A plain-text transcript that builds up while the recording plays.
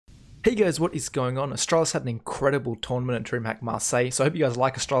Hey guys, what is going on? Astralis had an incredible tournament at DreamHack Marseille, so I hope you guys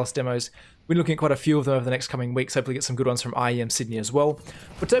like Astralis demos. We're looking at quite a few of them over the next coming weeks, hopefully get some good ones from IEM Sydney as well.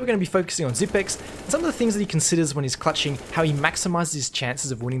 But today we're going to be focusing on Xyp9x and some of the things that he considers when he's clutching, how he maximizes his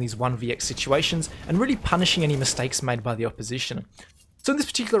chances of winning these 1vx situations, and really punishing any mistakes made by the opposition. So in this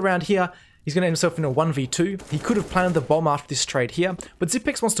particular round here, he's going to end himself in a 1v2. He could have planted the bomb after this trade here, but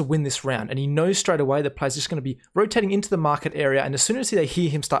Xyp9x wants to win this round, and he knows straight away that players are just going to be rotating into the market area, and as soon as they hear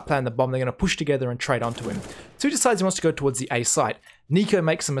him start planting the bomb, they're going to push together and trade onto him. So he decides he wants to go towards the A site. Nico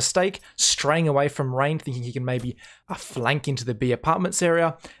makes a mistake, straying away from Rain, thinking he can maybe flank into the B apartments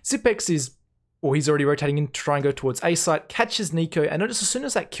area. Xyp9x is... or he's already rotating in to try and go towards A site, catches Nico, and notice as soon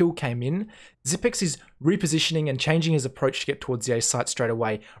as that kill came in, Xyp9x is repositioning and changing his approach to get towards the A site straight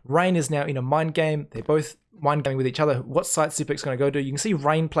away. Rain is now in a mind game. They're both mind gaming with each other. What site Xyp9x going to go to? You can see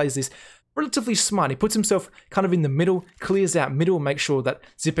Rain plays this relatively smart. He puts himself kind of in the middle, clears out middle, makes sure that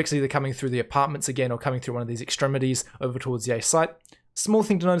Xyp9x is either coming through the apartments again or coming through one of these extremities over towards the A site. Small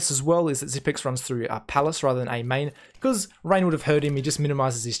thing to notice as well is that Xyp9x runs through Palace rather than A main. Because Rain would have heard him, he just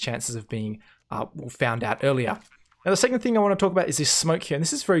minimizes his chances of being found out earlier. Now the second thing I want to talk about is this smoke here, and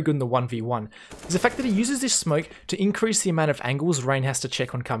this is very good in the 1v1, is the fact that he uses this smoke to increase the amount of angles Rain has to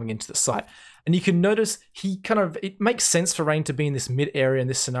check on coming into the site. And you can notice it makes sense for Rain to be in this mid area in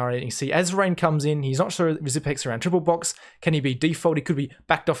this scenario. And you see as Rain comes in, he's not sure if Xyp9x around triple box. Can he be default? He could be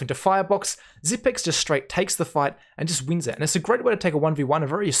backed off into firebox. Xyp9x just straight takes the fight and just wins it. And it's a great way to take a 1v1, a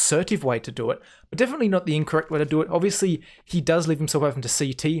very assertive way to do it, but definitely not the incorrect way to do it. Obviously, he does leave himself open to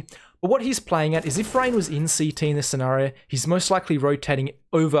CT. But what he's playing at is if Rain was in CT in this scenario, he's most likely rotating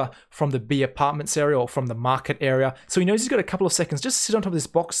over from the B apartments area or from the market area. So he knows he's got a couple of seconds just to sit on top of this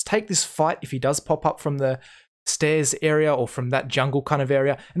box, take this fight if he does pop up from the stairs area or from that jungle kind of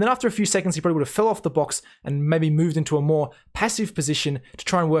area. And then after a few seconds, he probably would have fell off the box and maybe moved into a more passive position to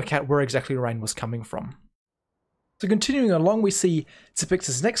try and work out where exactly Rain was coming from. So continuing along, we see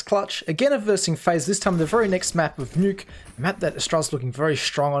Xyp9x's next clutch, again a versing phase, this time the very next map of Nuke, a map that Astralis looking very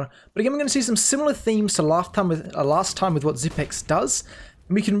strong on. But again, we're going to see some similar themes to last time with what Xyp9x does.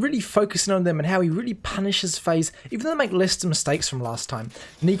 And we can really focus in on them and how he really punishes FaZe, even though they make less mistakes from last time.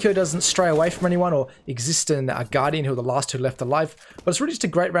 Nico doesn't stray away from anyone, or Exist and Guardian, who are the last two left alive. But it's really just a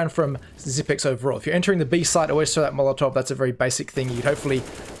great round from Xyp9x overall. If you're entering the B site, always throw that Molotov. That's a very basic thing. Hopefully,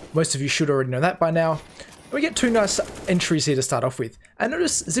 most of you should already know that by now. We get two nice entries here to start off with. And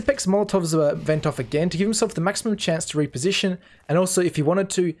notice Xyp9x Molotovs vent off again to give himself the maximum chance to reposition. And also, if he wanted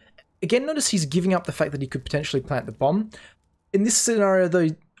to, again, notice he's giving up the fact that he could potentially plant the bomb. In this scenario, though,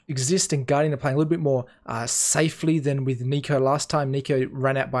 Exist and Guardian are playing a little bit more safely than with Nico last time. Nico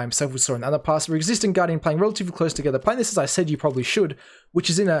ran out by himself, we saw in the other pass. Where Exist and Guardian playing relatively close together. Playing this as I said you probably should, which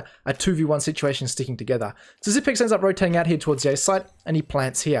is in a 2v1 situation sticking together. So Xyp9x ends up rotating out here towards the A site, and he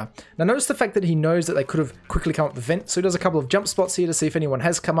plants here. Now notice the fact that he knows that they could have quickly come up the vent, so he does a couple of jump spots here to see if anyone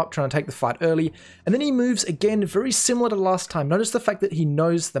has come up, trying to take the fight early. And then he moves again, very similar to last time. Notice the fact that he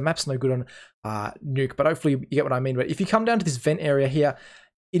knows the map's no good on Nuke, but hopefully you get what I mean. But if you come down to this vent area here,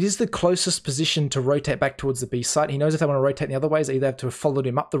 it is the closest position to rotate back towards the B site. He knows if they want to rotate the other ways, they either have to have followed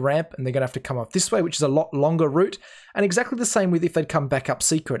him up the ramp and they're going to have to come up this way, which is a lot longer route. And exactly the same with if they'd come back up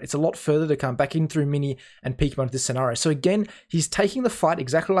secret. It's a lot further to come back in through mini and peek onto this scenario. So again, he's taking the fight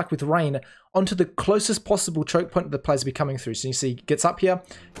exactly like with Rain onto the closest possible choke point that the players will be coming through. So you see he gets up here,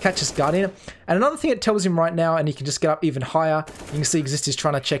 catches Guardian. And another thing it tells him right now, and he can just get up even higher, you can see Exist is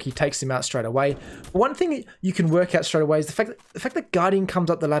trying to check, he takes him out straight away. But one thing you can work out straight away is the fact that Guardian comes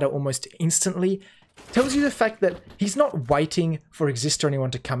up the ladder almost instantly tells you the fact that he's not waiting for Exist or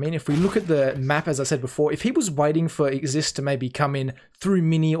anyone to come in. If we look at the map, as I said before, if he was waiting for Exist to maybe come in through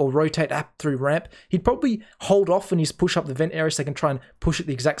mini or rotate up through ramp, he'd probably hold off and he's push up the vent area so they can try and push at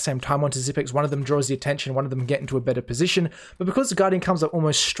the exact same time onto Xyp9x. One of them draws the attention, one of them get into a better position. But because the Guardian comes up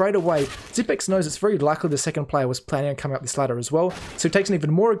almost straight away, Xyp9x knows it's very likely the second player was planning on coming up this ladder as well. So he takes an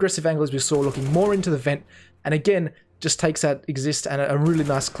even more aggressive angle as we saw, looking more into the vent. And again, just takes out Exist and a really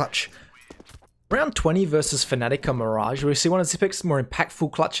nice clutch. Round 20 versus Fnatic Mirage, we see one of Xyp9x's more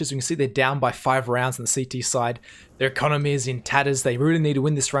impactful clutches. We can see they're down by 5 rounds on the CT side. Their economy is in tatters. They really need to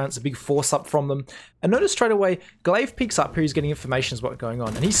win this round. It's a big force up from them. And notice straight away, Glaive peeks up here. He's getting information as what's going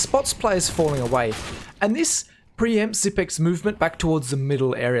on. And he spots players falling away. And this preempts Xyp9x's movement back towards the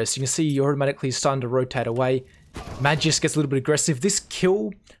middle area. So you can see he automatically starting to rotate away. Magisk gets a little bit aggressive. This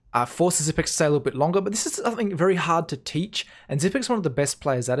kill forces Xyp9x to stay a little bit longer. But this is something very hard to teach. And Xyp9x, one of the best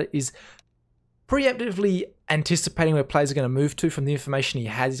players at it, is preemptively anticipating where players are going to move to from the information he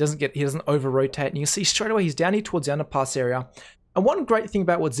has. He doesn't over rotate. And you can see straight away he's down here towards the underpass area. And one great thing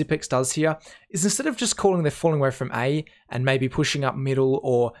about what Xyp9x does here is instead of just calling they're falling away from A and maybe pushing up middle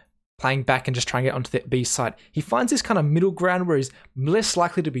or playing back and just trying to get onto the B site. He finds this kind of middle ground where he's less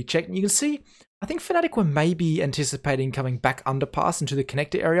likely to be checked. And you can see, I think Fnatic were maybe anticipating coming back underpass into the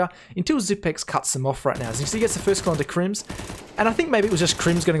connector area until Xyp9x cuts them off right now. As you can see, he gets the first kill onto Crims. And I think maybe it was just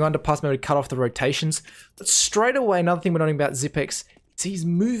Crims going underpass, maybe to cut off the rotations. But straight away, another thing we're knowing about Xyp9x, he's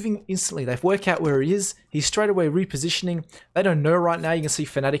moving instantly. They've worked out where he is. He's straight away repositioning. They don't know right now. You can see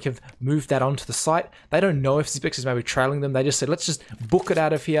Fnatic have moved that onto the site. They don't know if Xyp9x is maybe trailing them. They just said, let's just book it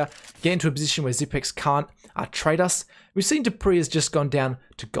out of here, get into a position where Xyp9x can't trade us. We've seen Dupree has just gone down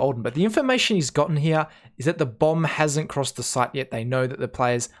to Golden, but the information he's gotten here is that the bomb hasn't crossed the site yet. They know that the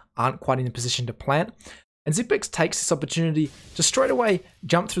players aren't quite in a position to plant. And Xyp9x takes this opportunity to straight away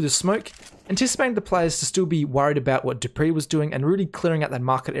jump through the smoke, anticipating the players to still be worried about what Dupree was doing and really clearing out that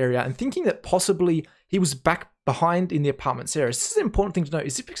market area and thinking that possibly he was back behind in the apartments area. This is an important thing to note.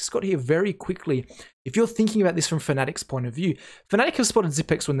 Xyp9x has got here very quickly. If you're thinking about this from Fnatic's point of view, Fnatic have spotted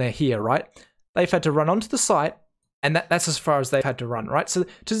Xyp9x when they're here, right? They've had to run onto the site, and that's as far as they've had to run, right? So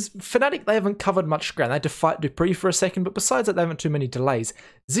to Fnatic, they haven't covered much ground. They had to fight Dupree for a second, but besides that, they haven't too many delays.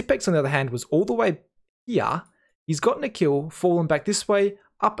 Xyp9x, on the other hand, was all the way here. He's gotten a kill, fallen back this way,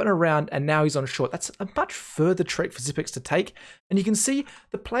 up and around, and now he's on short. That's a much further trek for Xyp9x to take. And you can see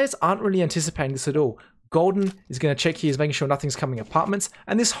the players aren't really anticipating this at all. Golden is going to check here, he's making sure nothing's coming apartments.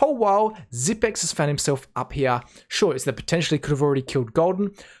 And this whole while, Xyp9x has found himself up here. Sure, it's that potentially could have already killed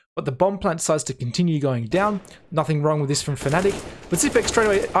Golden, but the bomb plant decides to continue going down. Nothing wrong with this from Fnatic. But Xyp9x straight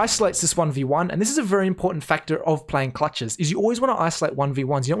away isolates this 1v1. And this is a very important factor of playing clutches, is you always want to isolate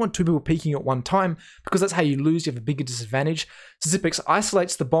 1v1s. You don't want two people peeking at one time, because that's how you lose. You have a bigger disadvantage. So Xyp9x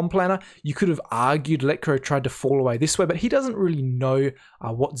isolates the bomb planter. You could have argued Letcro tried to fall away this way, but he doesn't really know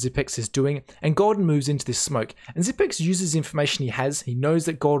what Xyp9x is doing. And Golden moves into this smoke. And Xyp9x uses the information he has. He knows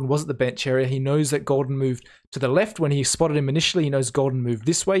that Golden was at the bench area. He knows that Golden moved to the left when he spotted him initially. He knows Golden moved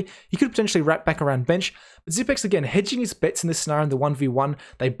this way. He could potentially wrap back around bench. But Xyp9x, again, hedging his bets in this scenario in the 1v1.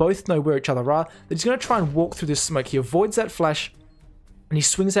 They both know where each other are. That he's going to try and walk through this smoke. He avoids that flash, and he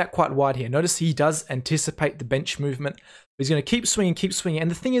swings out quite wide here. Notice he does anticipate the bench movement. He's going to keep swinging.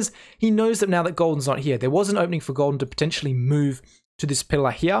 And the thing is, he knows that now that Golden's not here, there was an opening for Golden to potentially move to this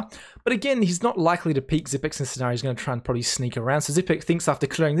pillar here. But again, he's not likely to peek Xyp9x in this scenario. He's going to try and probably sneak around. So Xyp9x thinks after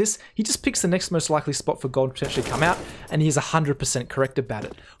clearing this, he just picks the next most likely spot for Golden to potentially come out, and he is 100% correct about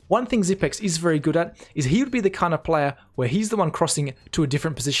it. One thing Xyp9x is very good at is he would be the kind of player where he's the one crossing to a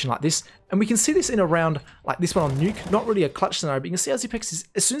different position like this. And we can see this in a round like this one on Nuke, not really a clutch scenario, but you can see how Xyp9x is,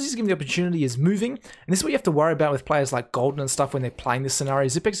 as soon as he's given the opportunity, is moving. And this is what you have to worry about with players like Golden and stuff when they're playing this scenario.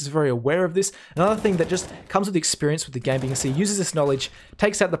 Xyp9x is very aware of this. Another thing that just comes with experience with the game, you can see he uses this knowledge,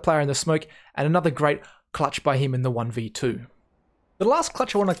 takes out the player in the smoke, and another great clutch by him in the 1v2. The last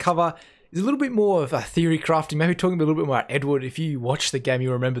clutch I want to cover is a little bit more of a theory crafting, maybe talking a little bit more about Edward. If you watch the game,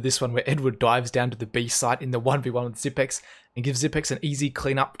 you remember this one where Edward dives down to the B site in the 1v1 with Xyp9x and gives Xyp9x an easy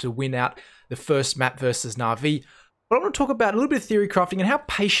cleanup to win out the first map versus Na'Vi. But I want to talk about a little bit of theory crafting and how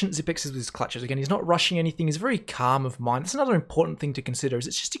patient Xyp9x is with his clutches. Again, he's not rushing anything, he's very calm of mind. That's another important thing to consider, is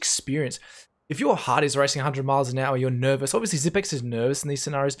it's just experience. If your heart is racing 100 miles an hour, you're nervous. Obviously, Xyp9x is nervous in these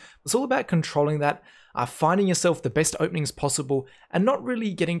scenarios. It's all about controlling that, finding yourself the best openings possible, and not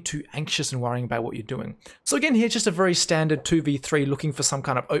really getting too anxious and worrying about what you're doing. So again, here's just a very standard 2v3, looking for some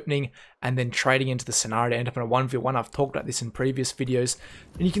kind of opening and then trading into the scenario to end up in a 1v1. I've talked about this in previous videos.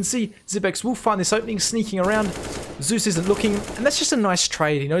 And you can see Xyp9x will find this opening, sneaking around. Zeus isn't looking, and that's just a nice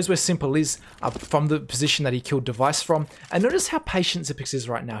trade. He knows where Simple is from the position that he killed Device from. And notice how patient Xyp9x is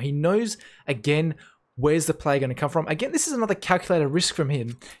right now. He knows, again, where's the player going to come from? Again, this is another calculated risk from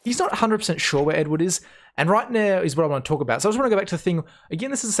him. He's not 100% sure where Edward is, and right now is what I want to talk about. So I just want to go back to the thing. Again,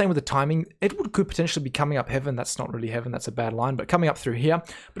 this is the same with the timing. Edward could potentially be coming up heaven. That's not really heaven, that's a bad line, but coming up through here.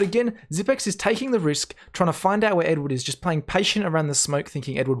 But again, Xyp9x is taking the risk, trying to find out where Edward is, just playing patient around the smoke,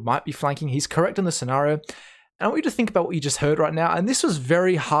 thinking Edward might be flanking. He's correct in the scenario. And I want you to think about what you just heard right now, and this was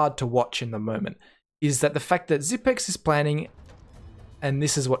very hard to watch in the moment, is that the fact that Xyp9x is planning, and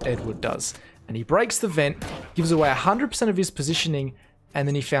this is what Edward does. And he breaks the vent, gives away 100% of his positioning, and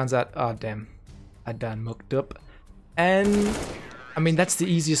then he finds out, oh damn, I done mucked up. And, I mean, that's the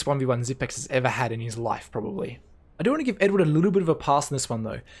easiest 1v1 Xyp9x has ever had in his life, probably. I do want to give Edward a little bit of a pass in this one,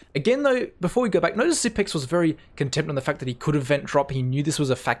 though. Again, though, before we go back, notice Xyp9x was very content on the fact that he could have vent drop. He knew this was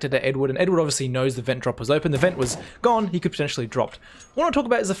a factor to Edward, and Edward obviously knows the vent drop was open. The vent was gone, he could potentially dropped. What I want to talk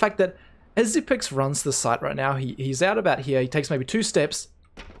about is the fact that as Xyp9x runs the site right now, he's out about here, he takes maybe 2 steps,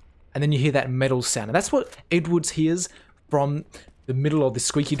 and then you hear that metal sound. And that's what Edwards hears from the middle of the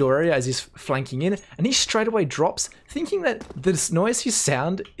squeaky door area as he's flanking in. And he straight away drops, thinking that this noise he's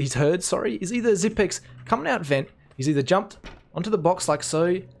heard, is either Xyp9x coming out vent, he's either jumped onto the box like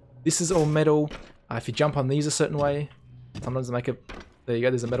so, This is all metal. If you jump on these a certain way, sometimes they make a... There you go,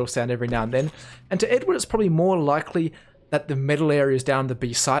 there's a metal sound every now and then. And to Edward, it's probably more likely that the metal area is down the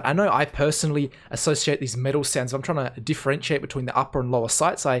B site. I know I personally associate these metal sounds. If I'm trying to differentiate between the upper and lower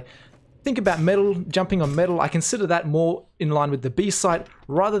sites, I think about metal, jumping on metal. I consider that more in line with the B site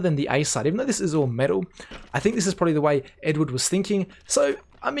rather than the A site. Even though this is all metal, I think this is probably the way Edward was thinking. So,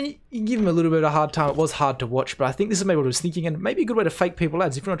 I mean, you give him a little bit of a hard time. It was hard to watch, but I think this is maybe what he was thinking, and maybe a good way to fake people out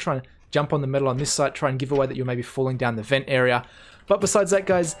is if you're not trying to jump on the metal on this site, try and give away that you're maybe falling down the vent area. But besides that,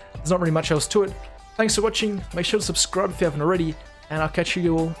 guys, there's not really much else to it. Thanks for watching. Make sure to subscribe if you haven't already, and I'll catch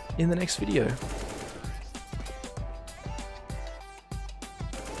you all in the next video.